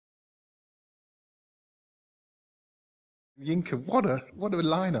Yinka, what a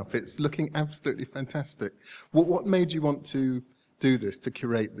lineup! It's looking absolutely fantastic. What made you want to do this, to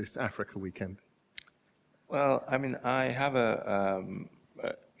curate this Africa weekend? Well, I mean, I have I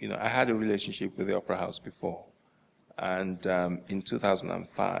had a relationship with the Opera House before, and in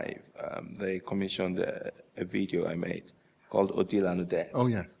 2005, they commissioned a video I made called Odile and Odette. Oh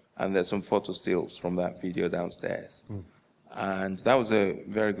yes. And there's some photo stills from that video downstairs, and that was a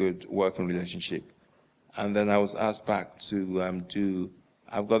very good working relationship. And then I was asked back to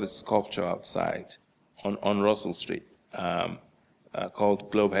I've got a sculpture outside on Russell Street called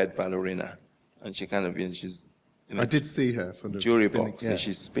Globehead Ballerina. And she kind of, she's... I did see her sort of jury spinning, box, yeah. and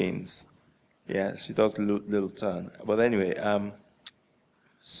she spins. Yeah, she does a little turn. But anyway, and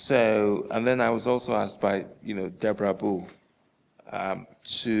then I was also asked by, Deborah Bull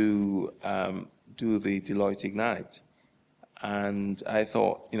to do the Deloitte Ignite. And I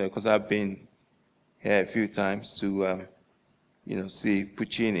thought, because I've been here a few times to, see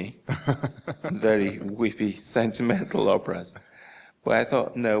Puccini, very whippy, sentimental operas. But I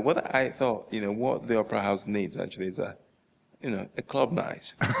thought, no, what the Opera House needs actually is a club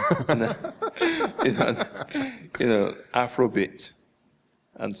night, Afrobeat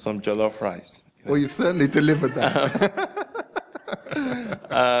and some jollof rice. Well, you've certainly delivered that.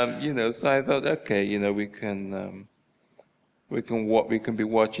 So I thought, okay, we can be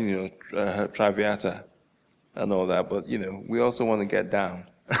watching, Traviata and all that, but we also want to get down.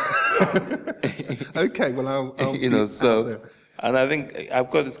 Okay, well I'll And I think I've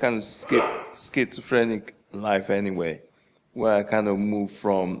got this kind of schizophrenic life anyway, where I kind of move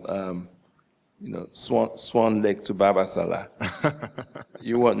from Swan Lake to Babasala.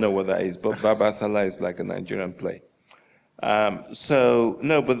 You won't know what that is, but Babasala is like a Nigerian play. But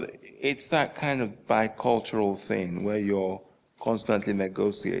it's that kind of bicultural thing where you're constantly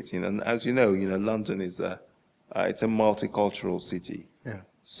negotiating. And as you know, London is it's a multicultural city. Yeah.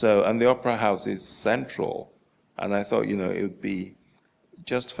 So, and the Opera House is central. And I thought, it would be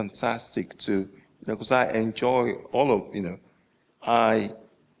just fantastic to, because I enjoy all of,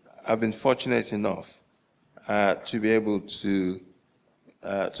 I've been fortunate enough to be able to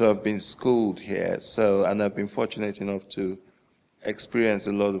have been schooled here. So, and I've been fortunate enough to experience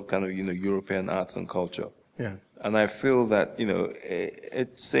a lot of kind of, European arts and culture. Yes. And I feel that,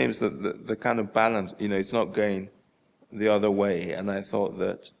 it seems that the kind of balance, it's not going the other way. And I thought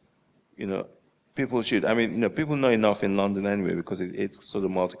that, people should, people know enough in London anyway because it's sort of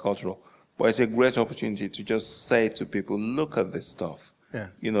multicultural. But it's a great opportunity to just say to people, look at this stuff.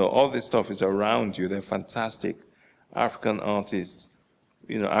 Yes. All this stuff is around you. They're fantastic African artists,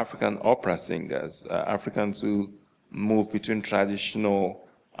 African opera singers, Africans who move between traditional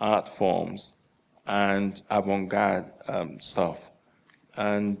art forms and avant-garde stuff.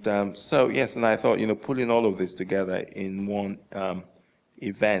 And so, yes, and I thought, pulling all of this together in one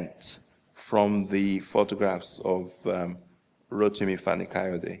event from the photographs of Rotimi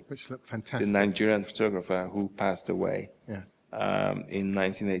Fani-Kayode, which look fantastic. The Nigerian photographer who passed away. Yes. In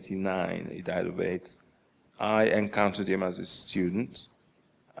 1989. He died of AIDS. I encountered him as a student,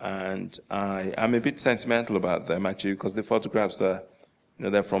 and I'm a bit sentimental about them actually because the photographs are,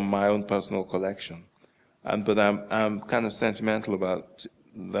 they're from my own personal collection, but I'm kind of sentimental about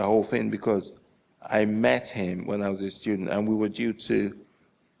the whole thing because I met him when I was a student, and we were due to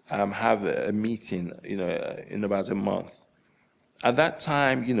have a meeting, in about a month. At that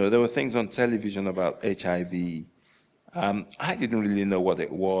time, there were things on television about HIV. I didn't really know what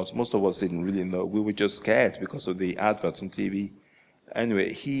it was. Most of us didn't really know. We were just scared because of the adverts on TV.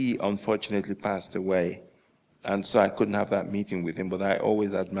 Anyway, he unfortunately passed away, and so I couldn't have that meeting with him, but I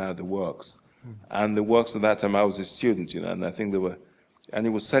always admired the works. And the works at that time, I was a student, and I think and he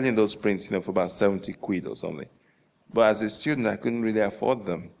was selling those prints, for about 70 quid or something. But as a student, I couldn't really afford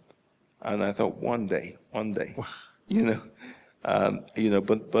them. And I thought, one day, but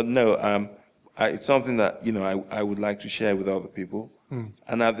no, it's something that, I would like to share with other people.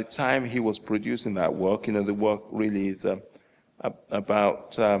 And at the time he was producing that work, the work really is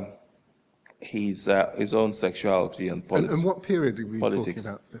about his own sexuality and politics. And what period are we talking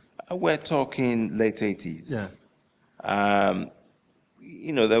about this? We're talking late 80s. Yes. There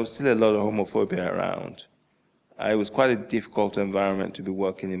was still a lot of homophobia around. It was quite a difficult environment to be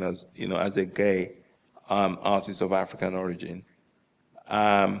working in as a gay artist of African origin.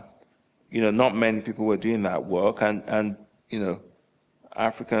 Not many people were doing that work, and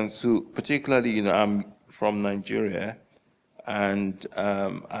Africans who, particularly, I'm from Nigeria, and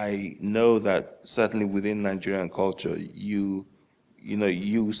I know that certainly within Nigerian culture, you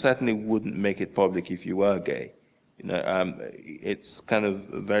certainly wouldn't make it public if you were gay. It's kind of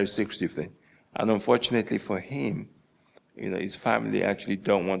a very secretive thing. And unfortunately for him, his family actually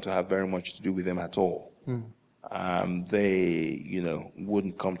don't want to have very much to do with him at all. They,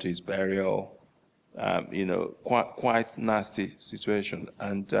 wouldn't come to his burial. Quite nasty situation.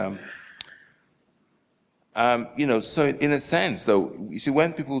 And, so in a sense, though, you see,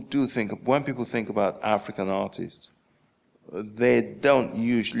 when people think about African artists, they don't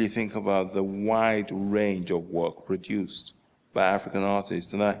usually think about the wide range of work produced by African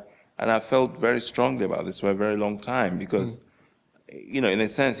artists. And I felt very strongly about this for a very long time because, in a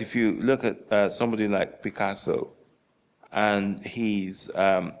sense, if you look at somebody like Picasso and his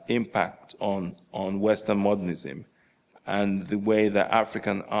impact on Western modernism and the way that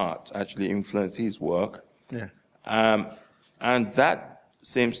African art actually influenced his work, yes. And that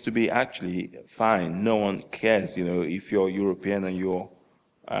seems to be actually fine. No one cares, if you're European and you're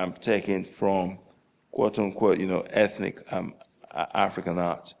taken from quote unquote, ethnic African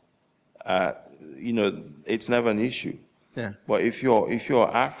art. It's never an issue. Yes. But if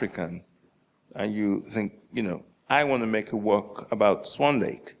you're African and you think, I want to make a work about Swan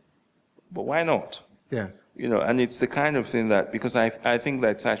Lake, but why not? Yes. And it's the kind of thing that, because I think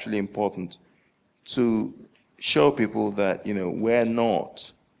that's actually important to show people that, we're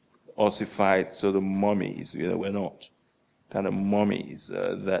not ossified sort of mummies, we're not kind of mummies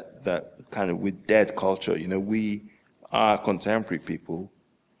that kind of with dead culture. We are contemporary people.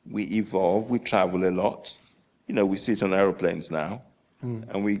 We evolve, we travel a lot. We sit on aeroplanes now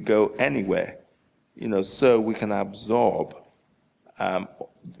and we go anywhere, so we can absorb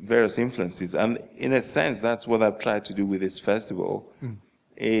various influences. And in a sense, that's what I've tried to do with this festival,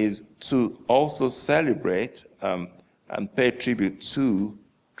 is to also celebrate and pay tribute to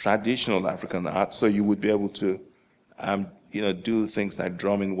traditional African art. So you would be able to, do things like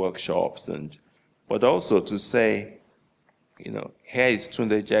drumming workshops, but also to say, here is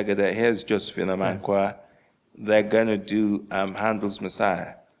Tunde Jagede, here's Josephine Amankwa. They're going to do Handel's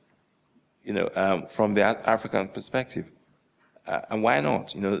Messiah, from the African perspective. And why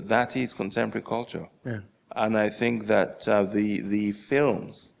not? That is contemporary culture. Yes. And I think that the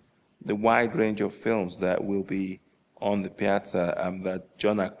films, the wide range of films that will be on the piazza that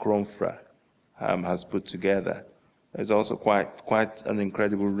Jonah Kromfra has put together, is also quite an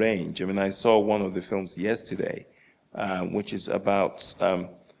incredible range. I mean, I saw one of the films yesterday, which is about,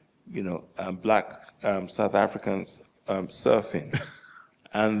 black South Africans surfing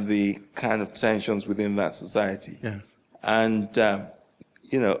and the kind of tensions within that society. Yes. And,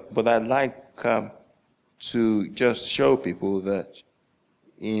 but I'd like to just show people that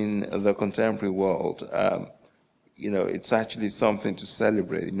in the contemporary world, it's actually something to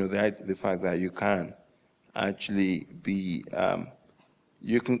celebrate. The fact that you can actually be,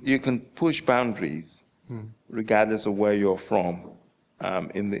 you can push boundaries regardless of where you're from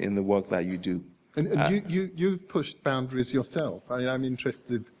in the work that you do. And you've pushed boundaries yourself. I'm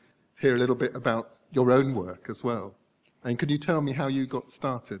interested to hear a little bit about your own work as well. And could you tell me how you got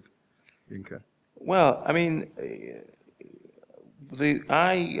started, Yinka? Well, I mean,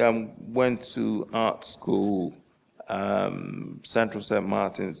 I went to art school, Central St.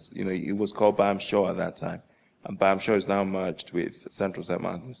 Martin's. It was called Bamshaw at that time, and Bamshaw is now merged with Central St.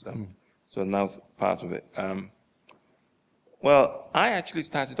 Martin's, so now it's part of it. Well, I actually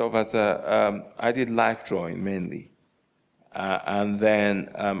started off as I did life drawing mainly, and then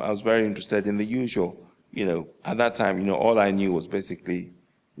I was very interested in the usual. At that time, all I knew was basically,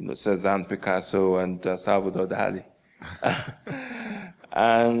 Cezanne, Picasso, and Salvador Dali.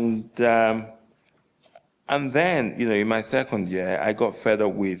 And then, in my second year, I got fed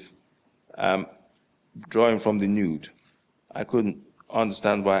up with drawing from the nude. I couldn't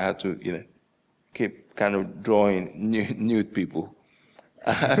understand why I had to, keep kind of drawing nude people.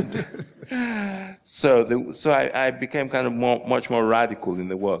 And so I became kind of much more radical in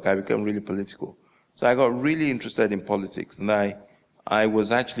the work. I became really political. So I got really interested in politics, and I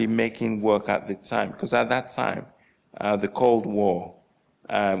was actually making work at the time, because at that time, the Cold War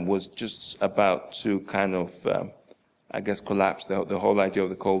was just about to kind of, collapse, the whole idea of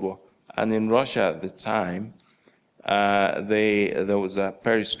the Cold War. And in Russia at the time, there was a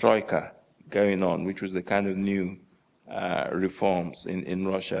perestroika going on, which was the kind of new reforms in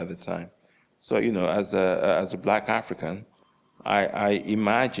Russia at the time. So, as a black African, I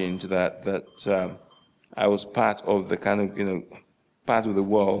imagined that I was part of the kind of, part of the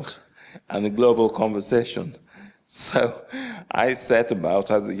world and the global conversation. So I set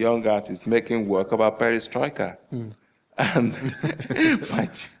about, as a young artist, making work about perestroika. And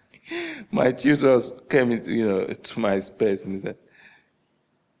my tutors came into, to my space and he said,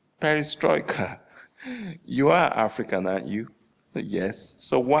 "Perestroika, you are African, aren't you?" I said, "Yes."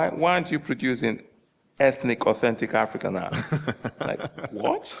 "So why aren't you producing ethnic, authentic African art. Like,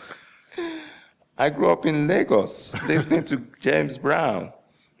 what? I grew up in Lagos, listening to James Brown,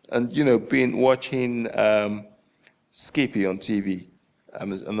 and watching Skippy on TV,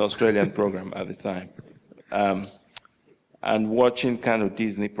 an Australian program at the time, and watching kind of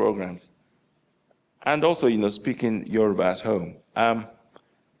Disney programs, and also speaking Yoruba at home.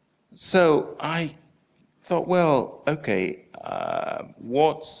 So I thought, well, okay,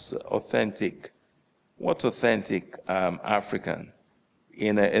 what's authentic African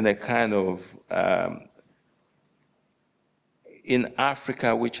in a kind of in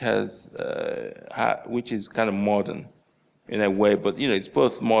Africa, which is kind of modern in a way, but it's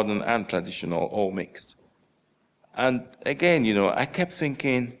both modern and traditional, all mixed. And again, I kept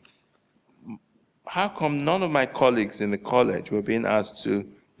thinking, how come none of my colleagues in the college were being asked to,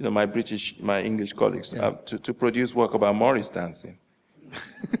 my English colleagues, yes. to produce work about Morris dancing?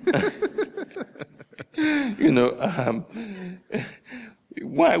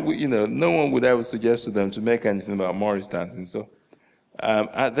 Why would, no one would ever suggest to them to make anything about Morris dancing. So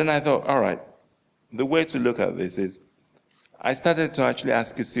then I thought, all right, the way to look at this is, I started to actually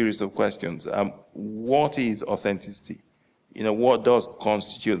ask a series of questions. What is authenticity? What does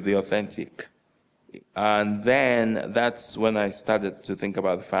constitute the authentic? And then that's when I started to think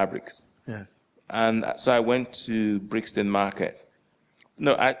about the fabrics. Yes. And so I went to Brixton Market.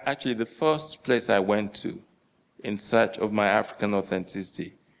 No, actually, the first place I went to in search of my African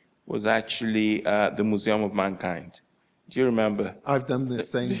authenticity was actually the Museum of Mankind. Do you remember? I've done the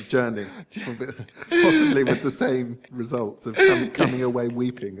same journey, possibly with the same results of coming away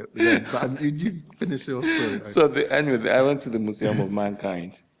weeping at the end. But you finish your story. So anyway, I went to the Museum of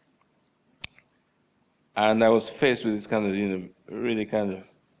Mankind, and I was faced with this kind of, really kind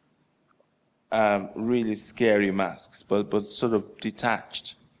of really scary masks, but sort of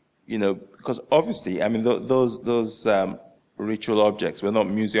detached, because obviously, I mean, those ritual objects were not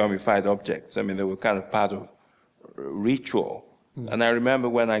museumified objects. I mean, they were kind of part of ritual. And I remember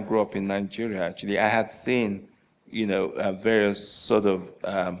when I grew up in Nigeria, actually, I had seen, various sort of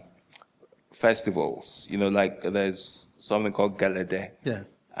festivals, like there's something called Galede.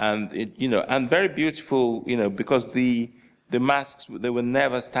 Yes. And and very beautiful, because the masks, they were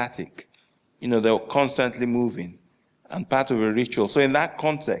never static. They were constantly moving and part of a ritual. So in that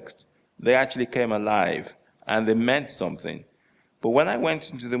context, they actually came alive and they meant something. But when I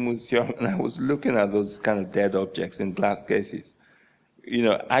went into the museum and I was looking at those kind of dead objects in glass cases,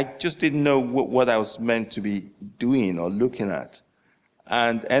 I just didn't know what I was meant to be doing or looking at.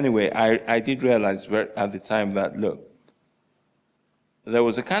 And anyway, I did realize at the time that, look, there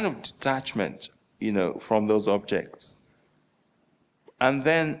was a kind of detachment, from those objects. And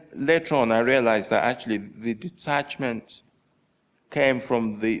then later on, I realized that actually the detachment came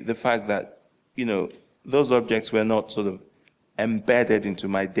from the fact that, those objects were not sort of embedded into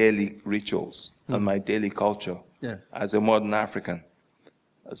my daily rituals and my daily culture as a modern African.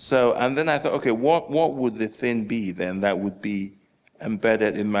 So, and then I thought, okay, what would the thing be then that would be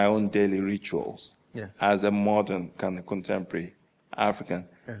embedded in my own daily rituals as a modern kind of contemporary African?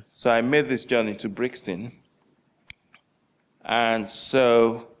 Yes. So I made this journey to Brixton. And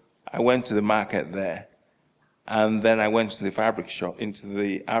so I went to the market there. And then I went to the fabric shop, into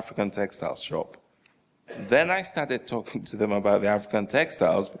the African textile shop. Then I started talking to them about the African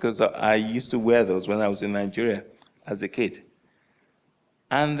textiles because I used to wear those when I was in Nigeria as a kid.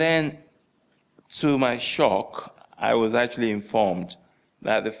 And then, to my shock, I was actually informed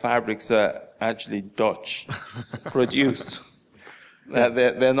that the fabrics are actually Dutch produced, that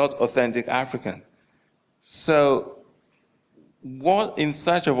they're not authentic African. So, in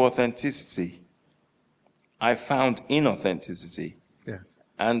search of authenticity, I found inauthenticity. Yes.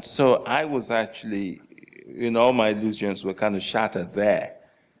 And so I was actually, all my illusions were kind of shattered there.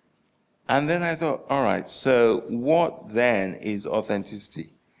 And then I thought, all right, so what then is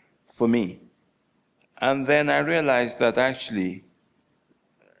authenticity for me? And then I realized that actually,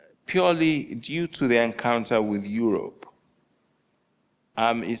 purely due to the encounter with Europe,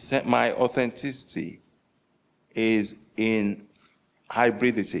 my authenticity is in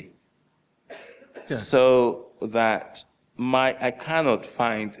hybridity. Yes. So that I cannot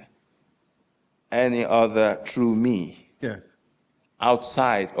find any other true me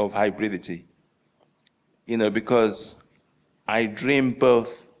outside of hybridity. Because I dream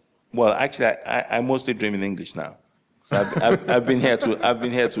both. Well, actually, I mostly dream in English now. So I've been here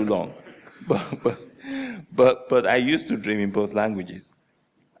too long, but I used to dream in both languages,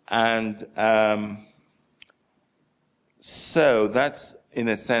 and so that's in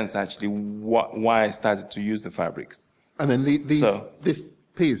a sense actually why I started to use the fabrics. And then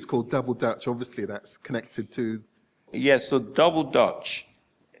piece called Double Dutch, obviously that's connected to... Yes, so Double Dutch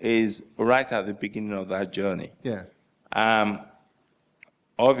is right at the beginning of that journey. Yes.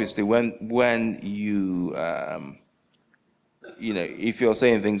 Obviously, when you, if you're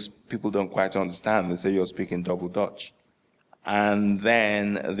saying things people don't quite understand, they say you're speaking Double Dutch. And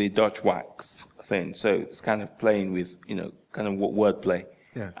then the Dutch wax thing. So it's kind of playing with, kind of wordplay.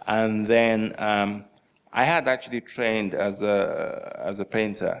 Yes. And then I had actually trained as a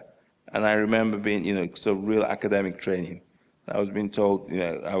painter, and I remember being, so real academic training. I was being told,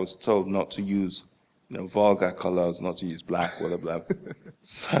 I was told not to use, vulgar colors, not to use black, blah, blah, blah.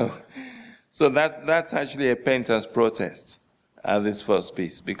 So that's actually a painter's protest, this first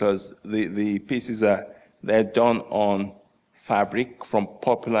piece, because the pieces they're done on fabric from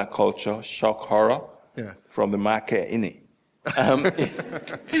popular culture, shock horror, yes, from the market in it.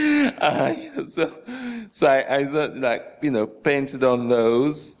 So I sort of like, painted on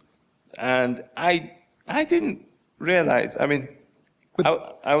those, and I didn't realize,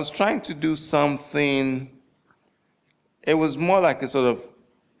 I was trying to do something, it was more like a sort of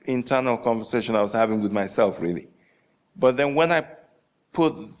internal conversation I was having with myself, really. But then when I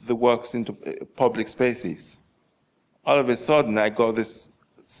put the works into public spaces, all of a sudden I got this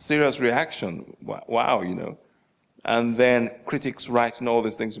serious reaction, wow, and then critics writing all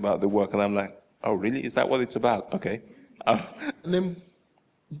these things about the work, and I'm like, oh, really? Is that what it's about? Okay. And then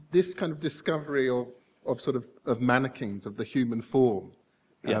this kind of discovery of sort of mannequins of the human form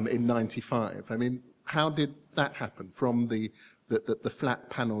in '95. How did that happen from the flat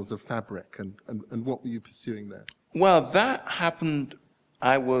panels of fabric, and what were you pursuing there? Well, that happened,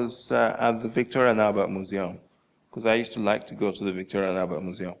 I was at the Victoria and Albert Museum, because I used to like to go to the Victoria and Albert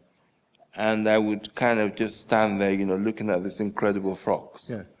Museum. And I would kind of just stand there, looking at these incredible frocks.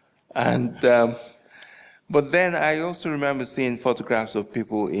 Yes. And, but then I also remember seeing photographs of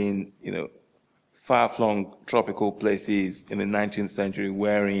people in, far-flung tropical places in the 19th century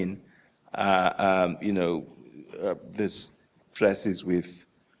wearing, these dresses with,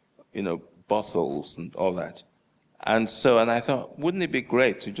 bustles and all that. And I thought, wouldn't it be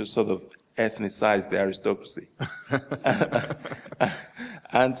great to just sort of ethnicize the aristocracy?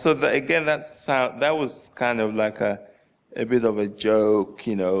 And so again, that was kind of like a bit of a joke,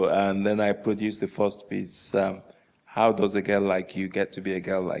 and then I produced the first piece, How Does a Girl Like You Get to Be a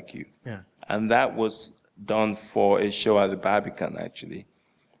Girl Like You? Yeah. And that was done for a show at the Barbican, actually.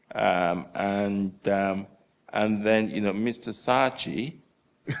 And then, Mr. Saatchi,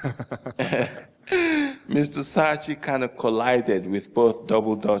 Mr. Saatchi kind of collided with both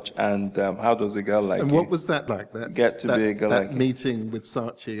Double Dutch and How Does a Girl Like You? And what was that like? Get to be a girl like you. That meeting with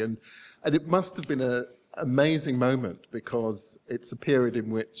Saatchi, and it must have been an amazing moment, because it's a period in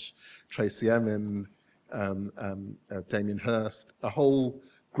which Tracy Emin, Damien Hirst, a whole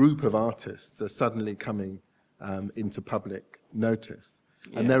group of artists are suddenly coming into public notice,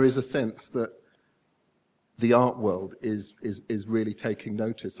 and there is a sense that the art world is really taking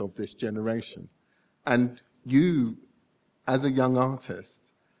notice of this generation. And you, as a young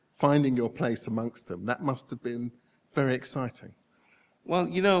artist, finding your place amongst them, that must have been very exciting. Well,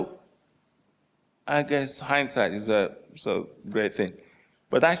 I guess hindsight is a great thing.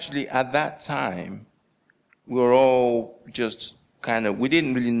 But actually, at that time, we were all just we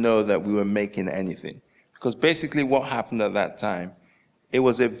didn't really know that we were making anything. Because basically what happened at that time, it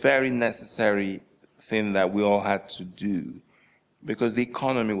was a very necessary thing that we all had to do, because the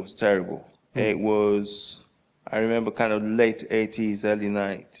economy was terrible. It was, I remember, kind of late 80s, early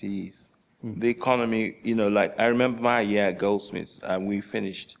 90s. The economy, I remember my year at Goldsmiths, and we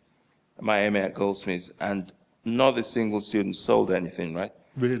finished my MA at Goldsmiths, and not a single student sold anything, right?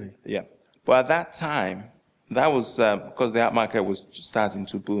 Really? Yeah. But at that time, that was because the art market was starting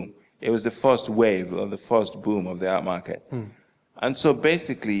to boom. It was the first wave, or the first boom of the art market. And so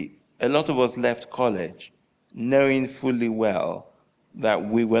basically, a lot of us left college knowing fully well that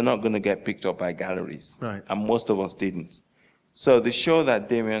we were not going to get picked up by galleries. Right. And most of us didn't. So the show that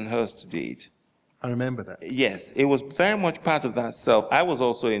Damien Hirst did, I remember that. yes, it was very much part of that I was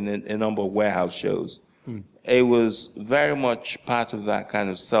also in a number of warehouse shows. It was very much part of that kind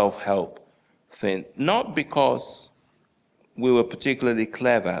of self-help thing. Not because we were particularly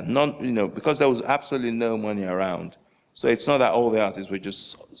clever, because there was absolutely no money around. So it's not that all the artists were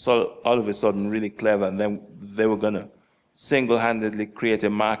just all of a sudden really clever, and then they were going to single-handedly create a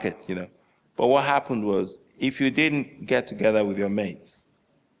market, But what happened was, if you didn't get together with your mates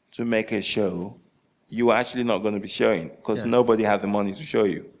to make a show, you were actually not going to be showing, because nobody had the money to show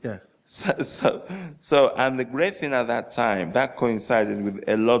you. Yes. So, and the great thing at that time, that coincided with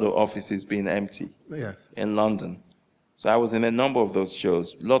a lot of offices being empty in London. So I was in a number of those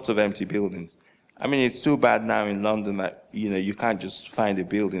shows, lots of empty buildings. I mean, it's too bad now in London that, you can't just find a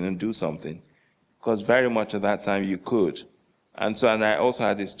building and do something, because very much at that time you could. And I also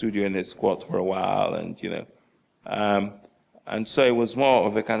had a studio in a squat for a while, and, and so it was more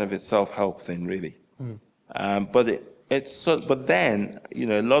of a kind of a self-help thing, really. But then,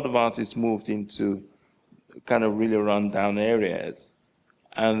 a lot of artists moved into kind of really run-down areas.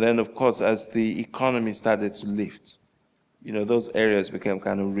 And then, of course, as the economy started to lift, those areas became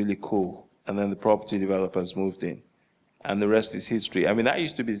kind of really cool. And then the property developers moved in. And the rest is history. I mean, I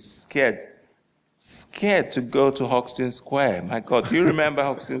used to be scared to go to Hoxton Square. My God, do you remember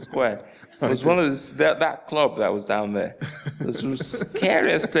Hoxton Square? It was one of that club that was down there. It was the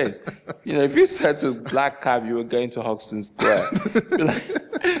scariest place. If you said to Black Cab you were going to Hoxton Square, you're like,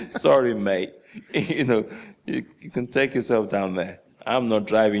 sorry, mate. You can take yourself down there. I'm not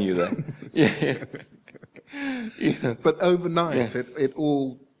driving you there. But overnight, it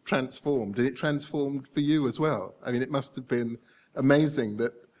all transformed. And it transformed for you as well. I mean, it must have been amazing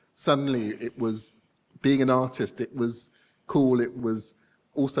that suddenly it was, being an artist, it was cool, it was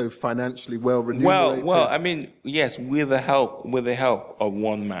also financially well remunerated. Well, I mean, yes, with the help of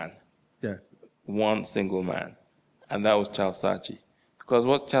one man. Yes. One single man. And that was Charles Saatchi. Because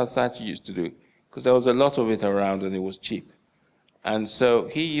what Charles Saatchi used to do, because there was a lot of it around and it was cheap. And so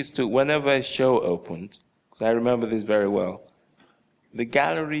he used to, whenever a show opened, because I remember this very well, the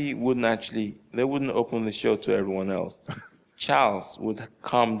gallery they wouldn't open the show to everyone else. Charles would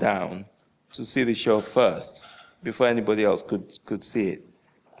come down to see the show first, before anybody else could see it.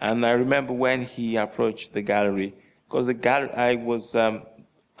 And I remember when he approached the gallery, because the gallery,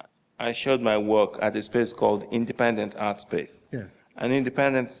 I showed my work at a space called Independent Art Space. Yes. And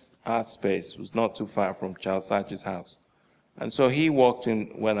Independent Art Space was not too far from Charles Saatchi's house. And so he walked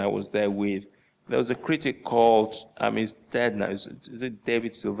in when I was there there was a critic called, he's dead now, is it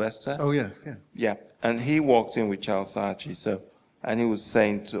David Sylvester? Oh, yes, yes. Yeah, and he walked in with Charles Saatchi, and he was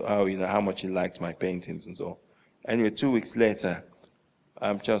saying how much he liked my paintings and so on. Anyway, 2 weeks later,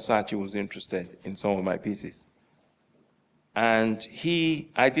 Charles Saatchi was interested in some of my pieces. And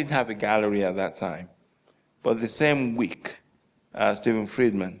I didn't have a gallery at that time, but the same week, Stephen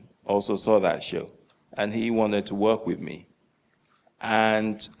Friedman also saw that show, and he wanted to work with me.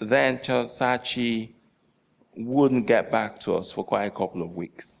 And then Charles Saatchi wouldn't get back to us for quite a couple of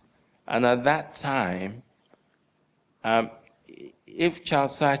weeks. And at that time, if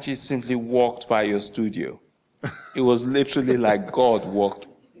Charles Saatchi simply walked by your studio, it was literally like God walked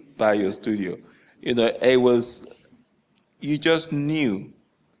by your studio. You just knew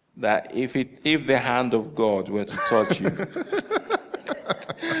that if the hand of God were to touch you,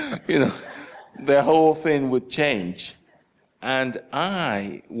 the whole thing would change. And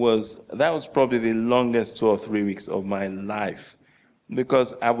that was probably the longest 2 or 3 weeks of my life,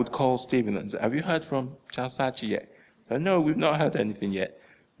 because I would call Stephen and say, have you heard from Charles Saatchi yet? No, we've not heard anything yet.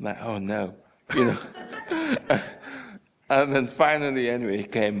 I'm like, oh no, And then finally, anyway, he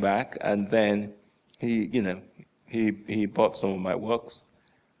came back, and then he bought some of my works.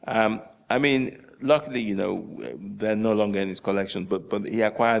 Luckily, they're no longer in his collection, but he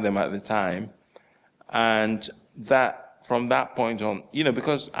acquired them at the time. And from that point on,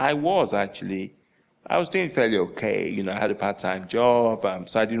 because I was doing fairly okay. I had a part-time job,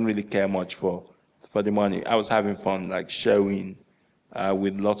 so I didn't really care much for the money. I was having fun, like showing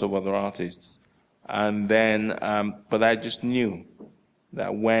with lots of other artists. And then, but I just knew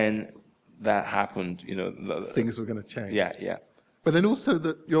that when that happened, things were going to change. Yeah, yeah. But then also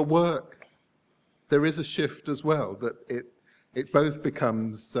that your work, there is a shift as well, that it both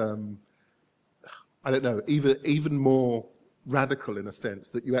becomes, even more radical in a sense,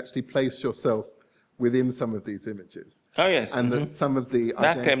 that you actually place yourself within some of these images. Oh, yes. And that some of the...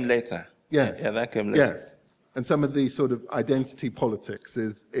 That came later. Yes. Yeah, that came later. Yes. And some of the sort of identity politics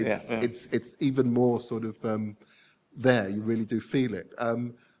it's even more sort of there. You really do feel it.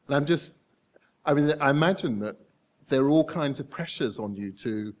 And I imagine that there are all kinds of pressures on you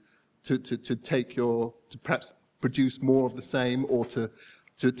to perhaps produce more of the same, or to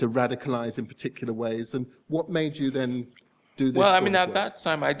radicalize in particular ways. And what made you then do this? Well, at that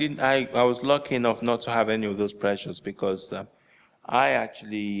time, I was lucky enough not to have any of those pressures, because I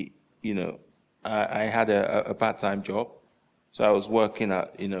actually, I had a part-time job. So I was working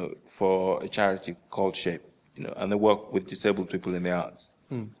at, for a charity called Shape, and they work with disabled people in the arts.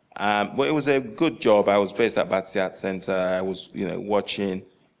 But it was a good job. I was based at Battersea Arts Centre. I was, watching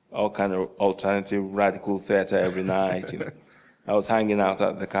all kind of alternative radical theatre every night. I was hanging out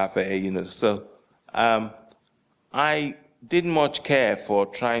at the cafe, So I didn't much care for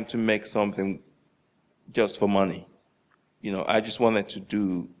trying to make something just for money. I just wanted to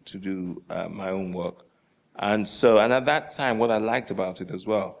do my own work. And at that time, what I liked about it as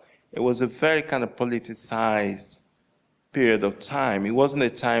well, it was a very kind of politicized period of time. It wasn't a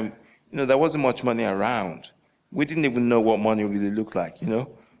time, there wasn't much money around. We didn't even know what money really looked like,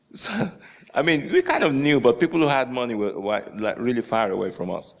 So, I mean, we kind of knew, but people who had money were like really far away from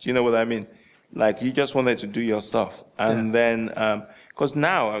us. Do you know what I mean? Like, you just wanted to do your stuff. And then, because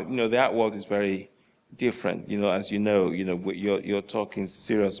now, the art world is very different, as you're talking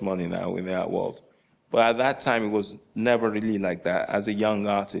serious money now in the art world. But at that time, it was never really like that. As a young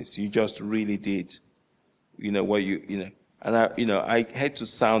artist, you just really did, what and I hate to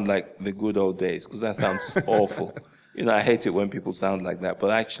sound like the good old days, because that sounds awful. I hate it when people sound like that.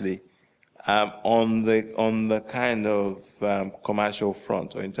 But actually, on the kind of commercial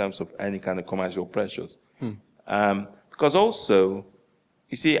front, or in terms of any kind of commercial pressures, because also,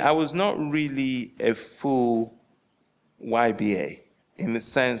 you see, I was not really a full YBA in the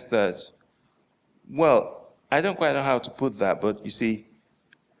sense that, well, I don't quite know how to put that, but you see,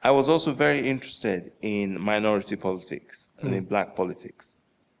 I was also very interested in minority politics and in black politics.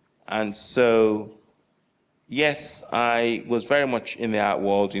 And so, yes, I was very much in the art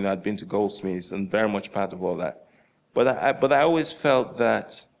world. I'd been to Goldsmiths and very much part of all that. But I always felt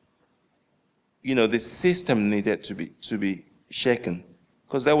that, the system needed to be shaken,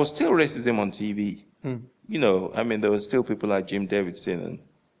 because there was still racism on TV. I mean, there were still people like Jim Davidson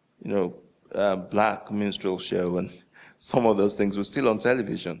and, Black Minstrel Show, and some of those things were still on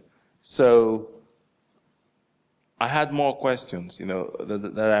television. So I had more questions,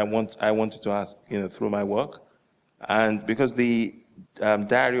 that I wanted to ask, through my work. And because the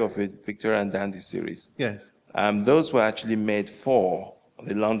Diary of a Victorian Dandy series, those were actually made for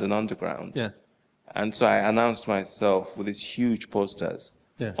the London Underground. And so I announced myself with these huge posters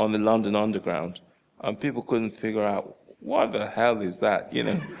on the London Underground, and people couldn't figure out, what the hell is that,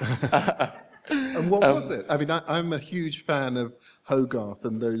 And what was it? I mean, I'm a huge fan of Hogarth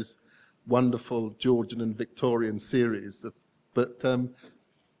and those wonderful Georgian and Victorian series. But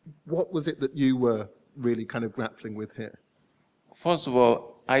what was it that you were really kind of grappling with here? First of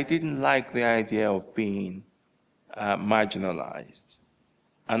all, I didn't like the idea of being marginalized.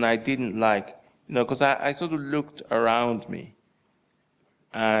 And I didn't like, because I sort of looked around me,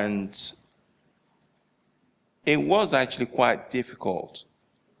 and it was actually quite difficult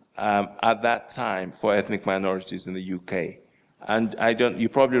at that time for ethnic minorities in the UK. And you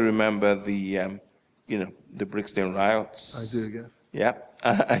probably remember the Brixton riots. I do, yes. Yeah.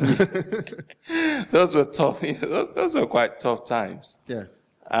 Those were tough, those were quite tough times. Yes.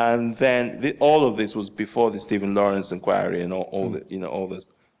 And then all of this was before the Stephen Lawrence inquiry and all this.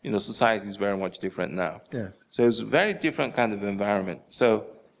 Society is very much different now. Yes. So it was a very different kind of environment. So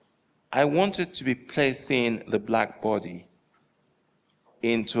I wanted to be placing the black body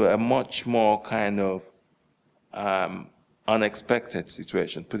into a much more kind of unexpected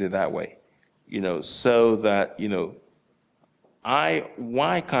situation, put it that way, so that,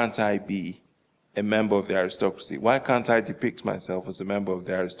 why can't I be a member of the aristocracy? Why can't I depict myself as a member of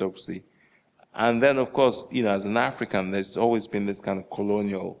the aristocracy? And then, of course, as an African, there's always been this kind of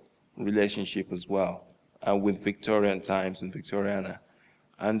colonial relationship as well with Victorian times and Victoriana.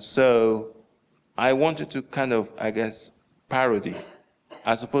 And so I wanted to kind of, I guess, parody.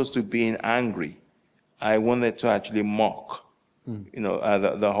 As opposed to being angry, I wanted to actually mock,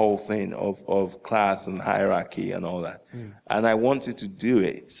 the whole thing of class and hierarchy and all that. And I wanted to do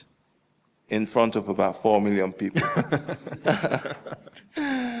it in front of about 4 million people.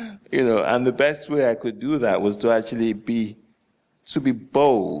 And the best way I could do that was to actually be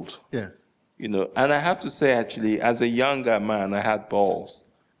bold. Yes. And I have to say, actually, as a younger man, I had balls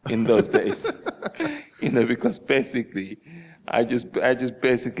in those days. Because basically, I just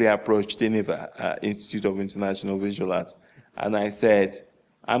basically approached INIVA, Institute of International Visual Arts, and I said,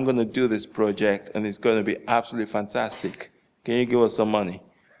 I'm going to do this project, and it's going to be absolutely fantastic. Can you give us some money?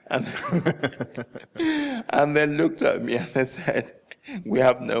 And, and they looked at me and they said, we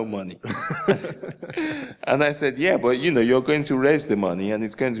have no money. And I said, yeah, but you're going to raise the money, and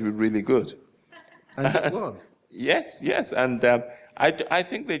it's going to be really good. And it was. Yes. And I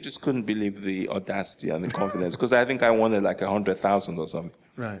think they just couldn't believe the audacity and the confidence, because I think I wanted like 100,000 or something.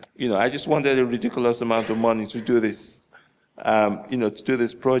 Right. I just wanted a ridiculous amount of money to do this, to do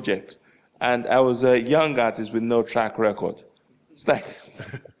this project. And I was a young artist with no track record. It's like,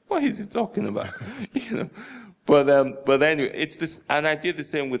 what is he talking about? But anyway, it's this, and I did the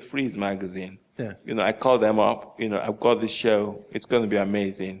same with Freeze magazine. Yes. I called them up. I've got this show. It's going to be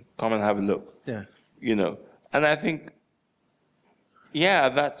amazing. Come and have a look. Yes. And I think, yeah,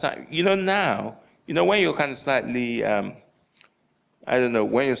 at that time, now, when you're kind of slightly I don't know,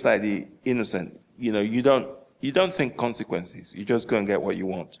 when you're slightly innocent, you don't think consequences. You just go and get what you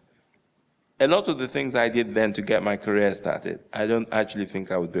want. A lot of the things I did then to get my career started, I don't actually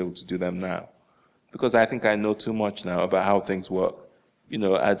think I would be able to do them now, because I think I know too much now about how things work.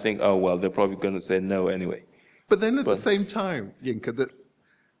 I think, oh, well, they're probably going to say no anyway. But then at the same time, Yinka, that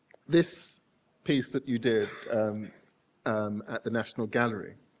this piece that you did at the National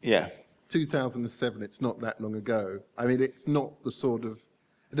Gallery, yeah, 2007, it's not that long ago. I mean, it's not the sort of,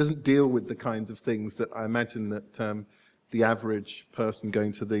 it doesn't deal with the kinds of things that I imagine that the average person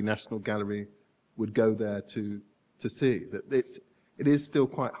going to the National Gallery would go there to see. That it is still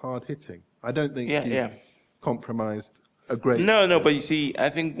quite hard hitting. I don't think you compromised a great. No, but you see, I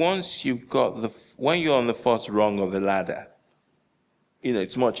think once you've got when you're on the first rung of the ladder,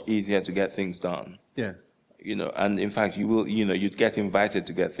 it's much easier to get things done. Yes. And in fact, you'd get invited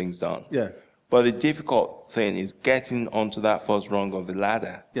to get things done. Yes. But the difficult thing is getting onto that first rung of the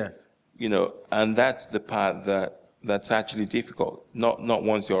ladder. Yes. And that's the part that's actually difficult, not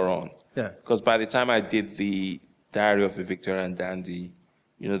once you're on. Yes. Because by the time I did the Diary of a Victorian Dandy,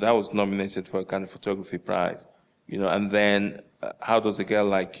 that was nominated for a kind of photography prize. And then How Does a Girl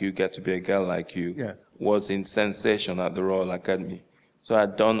Like You Get to Be a Girl Like You? Yes. Was in sensation at the Royal Academy. So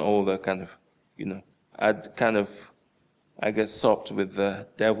I'd done all the kind of, I'd kind of, I guess, supped with the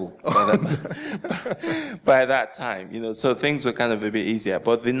devil by that time, so things were kind of a bit easier.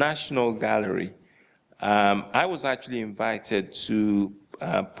 But the National Gallery, I was actually invited to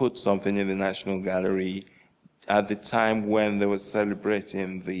put something in the National Gallery at the time when they were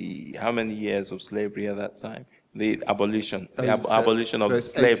celebrating how many years of slavery at that time? The abolition, abolition of the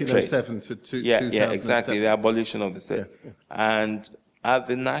slave trade. 1807 to 2007. Yeah, exactly, the abolition of the slave. Yeah. And at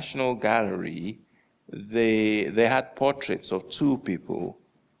the National Gallery, they had portraits of two people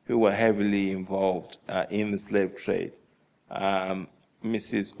who were heavily involved in the slave trade.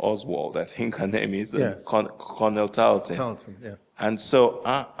 Mrs. Oswald, I think her name is, yes. Colonel Tarleton. Tarleton, yes. And so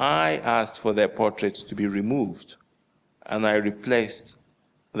I asked for their portraits to be removed, and I replaced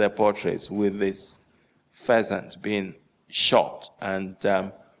their portraits with this pheasant being shot and,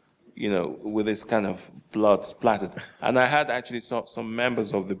 with this kind of blood splattered. And I had actually some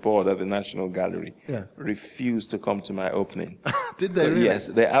members of the board at the National Gallery refuse to come to my opening. Did they really? Yes,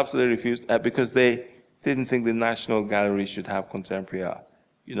 they absolutely refused because they didn't think the National Gallery should have contemporary art,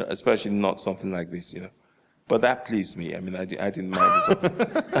 especially not something like this, But that pleased me. I mean, I didn't mind at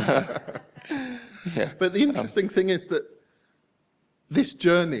all. Yeah. But the interesting thing is that this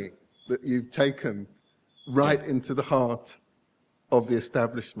journey that you've taken right into the heart of the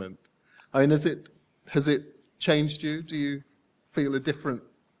establishment, I mean, has it changed you? Do you feel a different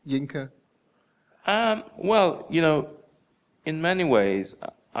Yinka? Well, in many ways,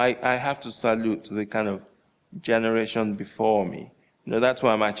 I have to salute the kind of generation before me. That's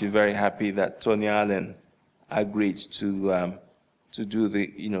why I'm actually very happy that Tony Allen agreed to do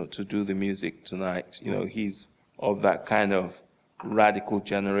the music tonight. He's of that kind of radical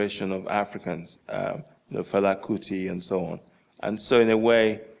generation of Africans, Fela Kuti and so on. And so in a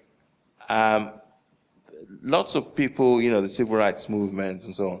way, lots of people, the civil rights movement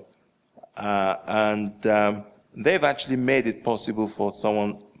and so on, and they've actually made it possible for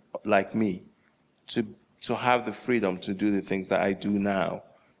someone like me to have the freedom to do the things that I do now.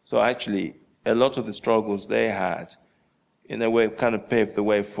 So actually, a lot of the struggles they had, in a way, kind of paved the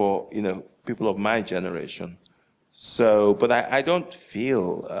way for, people of my generation. So, but I don't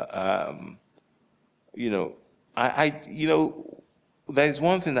feel, there's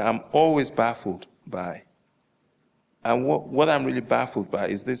one thing that I'm always baffled by. And what I'm really baffled by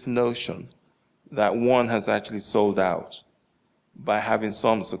is this notion that one has actually sold out by having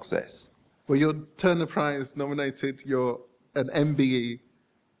some success. Well, you're Turner Prize nominated, you're an MBE,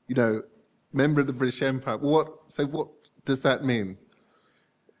 member of the British Empire. What does that mean?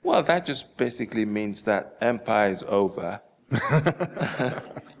 Well, that just basically means that empire is over.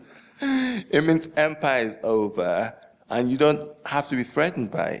 It means empire is over, and you don't have to be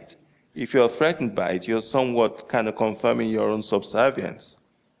threatened by it. If you're threatened by it, you're somewhat kind of confirming your own subservience.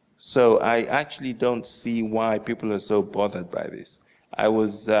 So I actually don't see why people are so bothered by this. I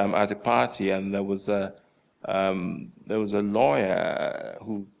was at a party, and there was a lawyer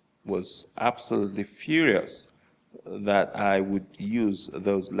who was absolutely furious that I would use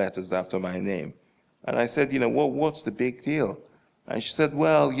those letters after my name. And I said, what's the big deal? And she said,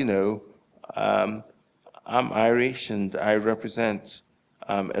 well, I'm Irish and I represent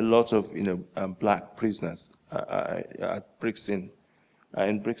a lot of, black prisoners at Brixton,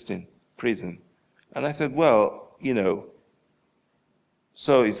 in Brixton prison. And I said, well,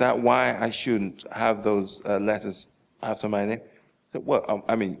 so is that why I shouldn't have those letters after my name? So, well,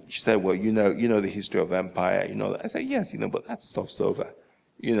 I mean, she said, well, you know the history of empire, you know. I said, yes, but that stuff's over.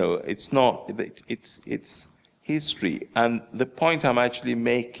 It's not, it's history. And the point I'm actually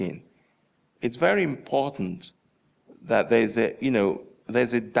making, it's very important that there's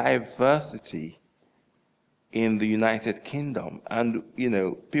a diversity in the United Kingdom, and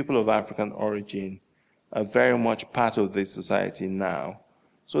people of African origin are very much part of this society now.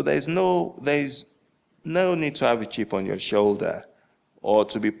 So there's no need to have a chip on your shoulder or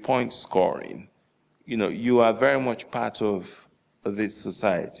to be point scoring. You are very much part of this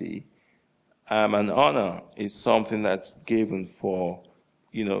society. An honor is something that's given for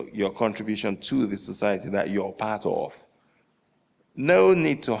your contribution to the society that you're part of. No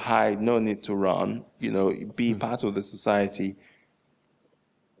need to hide, no need to run, be part of the society.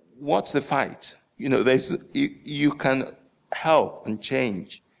 What's the fight? You can help and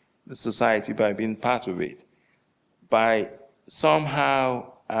change the society by being part of it, by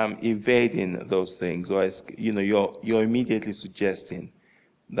somehow evading those things, or you're immediately suggesting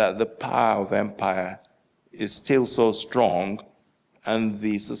that the power of empire is still so strong and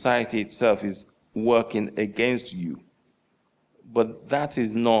the society itself is working against you. But that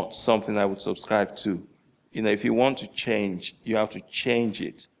is not something I would subscribe to. If you want to change, you have to change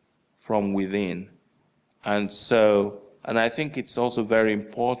it from within. And I think it's also very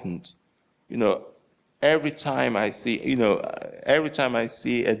important, every time I see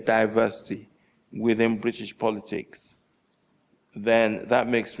a diversity within British politics, then that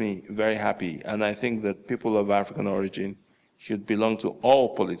makes me very happy. And I think that people of African origin should belong to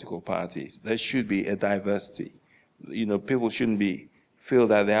all political parties. There should be a diversity. People shouldn't feel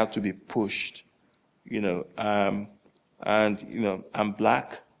that they have to be pushed. I'm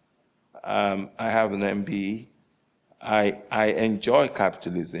black. I have an MBE. I enjoy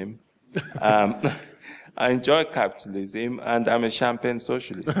capitalism. I enjoy capitalism, and I'm a champagne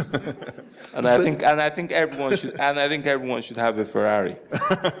socialist. and I think everyone should have a Ferrari.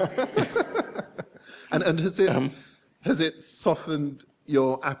 and has it softened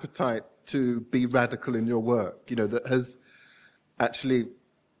your appetite to be radical in your work? That has actually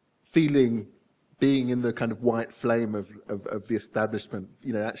being in the kind of white flame of the establishment,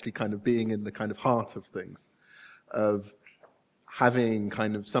 actually kind of being in the kind of heart of things, of having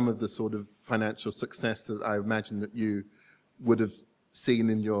kind of some of the sort of financial success that I imagine that you would have seen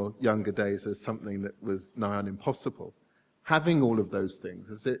in your younger days as something that was nigh on impossible. Having all of those things,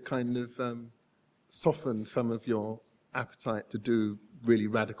 has it kind of softened some of your appetite to do really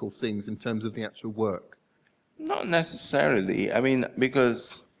radical things in terms of the actual work? Not necessarily. I mean,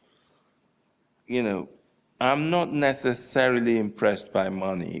 because, I'm not necessarily impressed by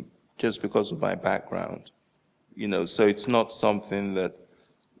money just because of my background. So it's not something that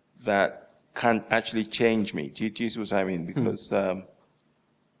can actually change me. Do you see what I mean? Because,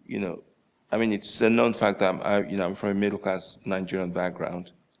 it's a known fact that I'm from a middle-class Nigerian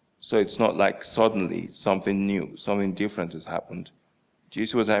background. So it's not like suddenly something new, something different has happened. Do you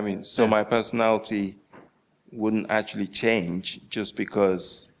see what I mean? So my personality wouldn't actually change just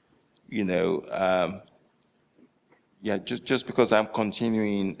because, just because I'm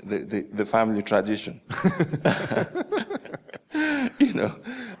continuing the family tradition.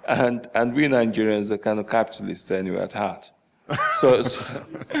 And we Nigerians are kind of capitalists anyway at heart. So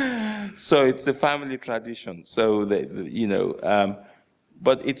it's a family tradition. So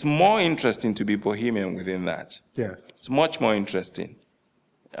but it's more interesting to be bohemian within that. Yes, it's much more interesting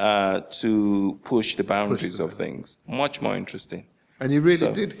to push the boundaries of things. Much more interesting. And you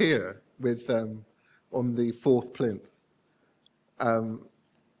really did hear with on the fourth plinth,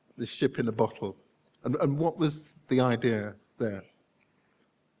 the ship in a bottle, and what was the idea there?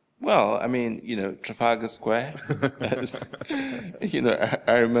 Well, Trafalgar Square.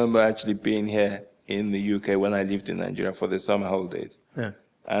 I remember actually being here in the UK when I lived in Nigeria for the summer holidays. Yes.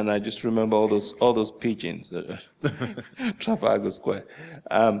 And I just remember all those pigeons, Trafalgar Square.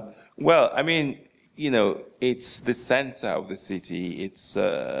 It's the center of the city. It's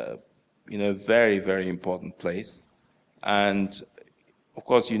a very, very important place. And of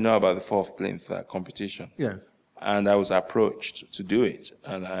course, about the fourth plinth competition. Yes. And I was approached to do it.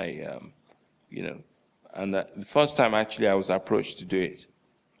 And the first time actually I was approached to do it,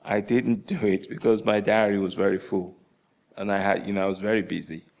 I didn't do it because my diary was very full. And I was very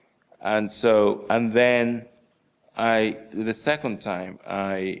busy. And then the second time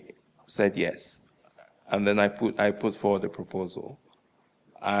I said yes. And then I put forward a proposal.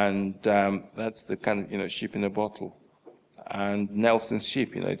 And that's the kind of, ship in a bottle. And Nelson's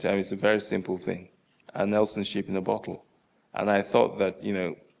ship, it's a very simple thing. A Nelson's ship in a bottle. And I thought that,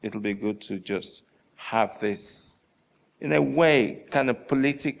 it'll be good to just have this, in a way, kind of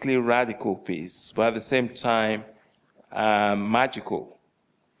politically radical piece, but at the same time, magical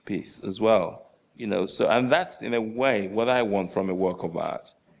piece as well. So, and that's in a way what I want from a work of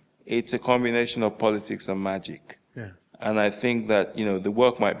art. It's a combination of politics and magic. Yeah. And I think that, the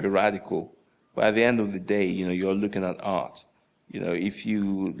work might be radical, but at the end of the day, you're looking at art. If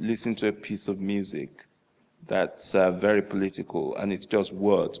you listen to a piece of music that's very political and it's just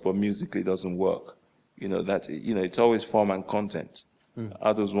words, but musically doesn't work, it's always form and content.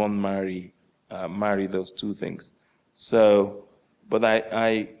 How does one marry those two things? So, but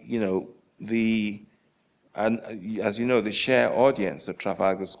as the share audience at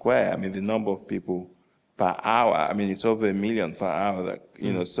Trafalgar Square, the number of people per hour, it's over 1 million per hour,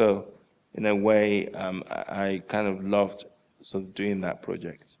 so in a way, I kind of loved sort of doing that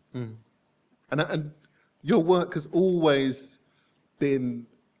project. And your work has always been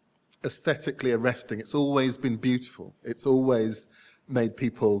aesthetically arresting. It's always been beautiful. It's always made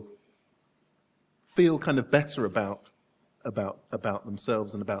people feel kind of better about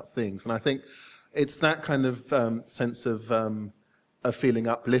themselves and about things. And I think it's that kind of sense of feeling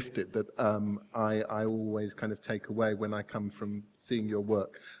uplifted that I always kind of take away when I come from seeing your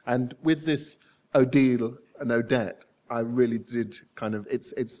work. And with this Odile and Odette, I really did kind of,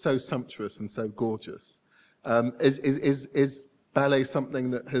 it's so sumptuous and so gorgeous. Is ballet something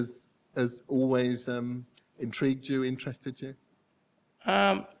that has always intrigued you, interested you?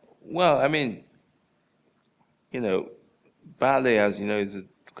 Well, ballet, as you know, is a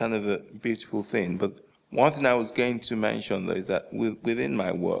kind of a beautiful thing. But one thing I was going to mention, though, is that within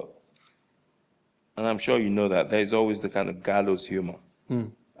my work, and I'm sure you know that, there's always the kind of gallows humor.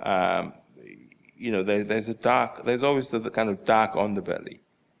 There's always the kind of dark underbelly.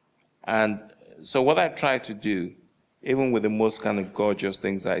 And so what I try to do, even with the most kind of gorgeous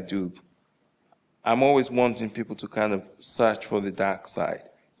things I do, I'm always wanting people to kind of search for the dark side.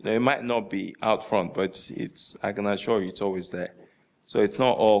 It might not be out front, but it's I can assure you it's always there. So it's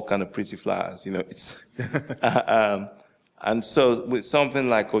not all kind of pretty flowers, it's and so with something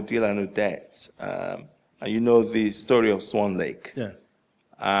like Odile and Odette, and the story of Swan Lake. Yes.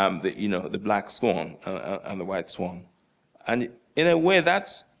 The black swan and the white swan, and in a way,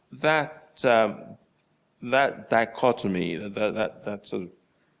 that dichotomy, that sort of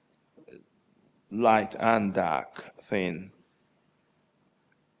light and dark thing,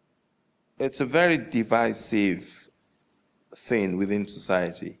 it's a very divisive thing within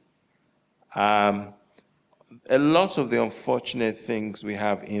society. A lot of the unfortunate things we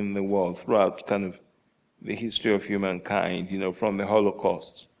have in the world throughout kind of the history of humankind, from the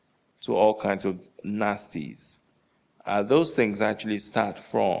Holocaust to all kinds of nasties, those things actually start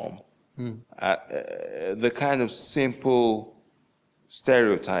from the kind of simple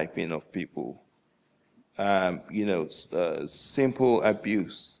stereotyping of people, simple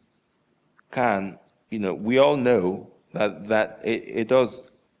abuse can, we all know that it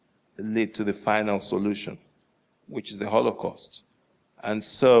does lead to the final solution, which is the Holocaust. And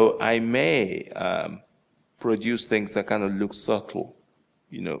so I may produce things that kind of look subtle.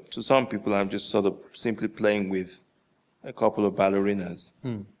 To some people, I'm just sort of simply playing with a couple of ballerinas.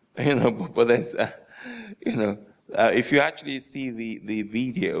 But there's, if you actually see the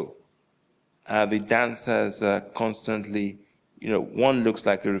video, the dancers are constantly, one looks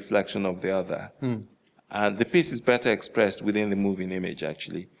like a reflection of the other. And the piece is better expressed within the moving image,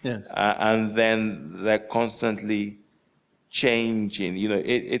 actually. Yes. And then they're constantly changing.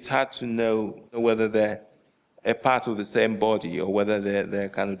 It's hard to know whether they're a part of the same body or whether they're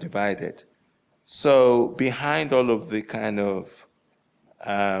kind of divided. So behind all of the kind of,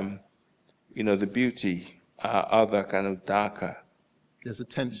 the beauty are other kind of darker. There's a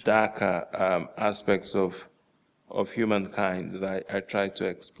tension. Darker aspects of humankind that I try to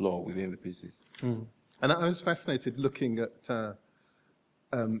explore within the pieces. And I was fascinated looking at,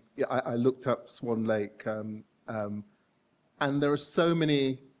 I looked up Swan Lake, and there are so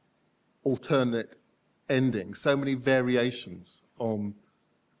many alternate endings, so many variations on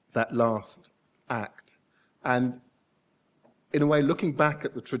that last act. And in a way, looking back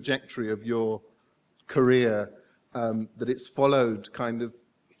at the trajectory of your career, that it's followed kind of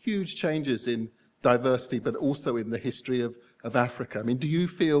huge changes in diversity, but also in the history of Africa. Do you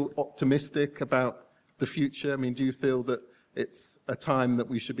feel optimistic about the future? Do you feel that it's a time that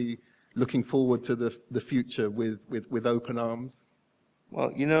we should be looking forward to the future with open arms?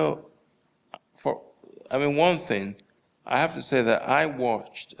 Well, one thing, I have to say that I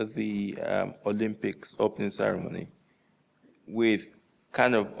watched the Olympics opening ceremony with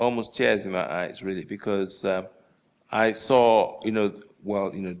kind of almost tears in my eyes, really, because I saw,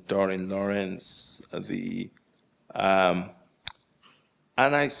 Doreen Lawrence, the And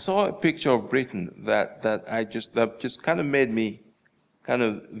I saw a picture of Britain that just kind of made me kind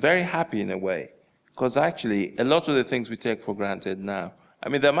of very happy in a way, because actually a lot of the things we take for granted now. I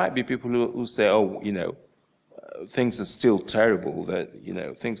mean, there might be people who say, oh, you know, things are still terrible, that, you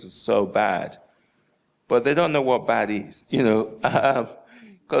know, things are so bad, but they don't know what bad is, you know,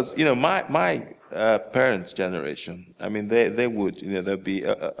 because, you know, my parents' generation, I mean, they would, you know, there'd be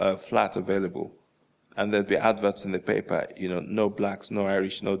a flat available, and there'd be adverts in the paper, you know, no blacks, no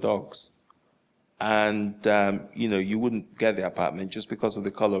Irish, no dogs. And, you know, you wouldn't get the apartment just because of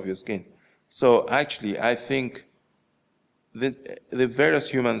the color of your skin. So actually, I think the various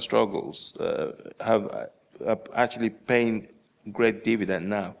human struggles have actually paying great dividend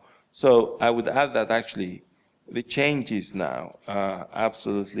now. So I would add that actually the changes now are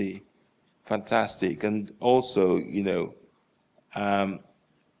absolutely fantastic. And also, you know,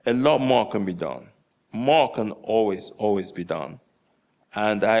 a lot more can be done. More can always be done.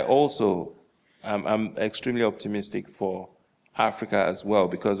 And I also, I'm extremely optimistic for Africa as well,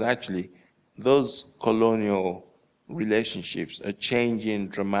 because actually those colonial relationships are changing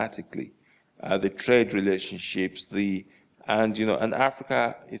dramatically. The trade relationships, and you know, and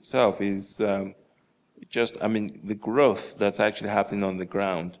Africa itself is just, I mean, the growth that's actually happening on the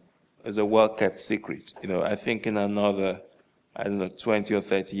ground is a well-kept secret. You know, I think in another, I don't know, 20 or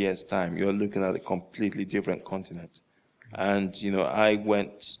 30 years' time, you're looking at a completely different continent. And, you know, I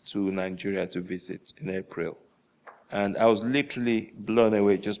went to Nigeria to visit in April, and I was literally blown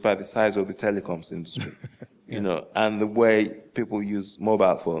away just by the size of the telecoms industry, you know, and the way people use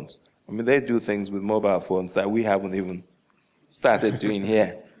mobile phones. I mean, they do things with mobile phones that we haven't even started doing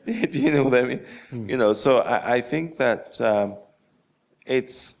here. Do you know what I mean? You know, so I think that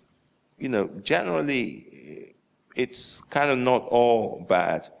it's, you know, generally, it's kind of not all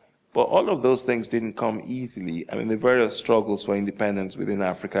bad, but all of those things didn't come easily. I mean, the various struggles for independence within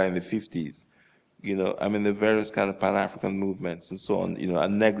Africa in the 50s, you know, I mean, the various kind of Pan-African movements and so on, you know,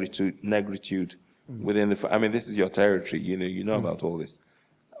 and negritude within the, I mean, this is your territory, you know about all this.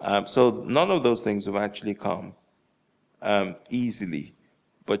 So none of those things have actually come easily,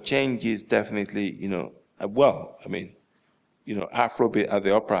 but change is definitely, you know, well, I mean, you know, Afrobeat at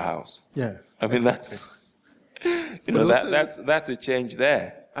the Opera House. Yes. I mean, exactly. That's, you know, that's a change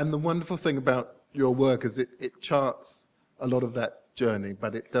there. And the wonderful thing about your work is it charts a lot of that journey,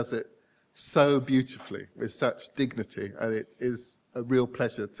 but it does it so beautifully with such dignity. And it is a real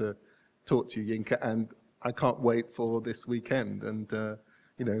pleasure to talk to you, Yinka. And I can't wait for this weekend. And,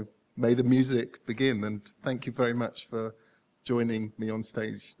 you know, may the music begin. And thank you very much for joining me on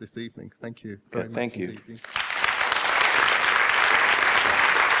stage this evening. Thank you very much. Thank you. Indeed.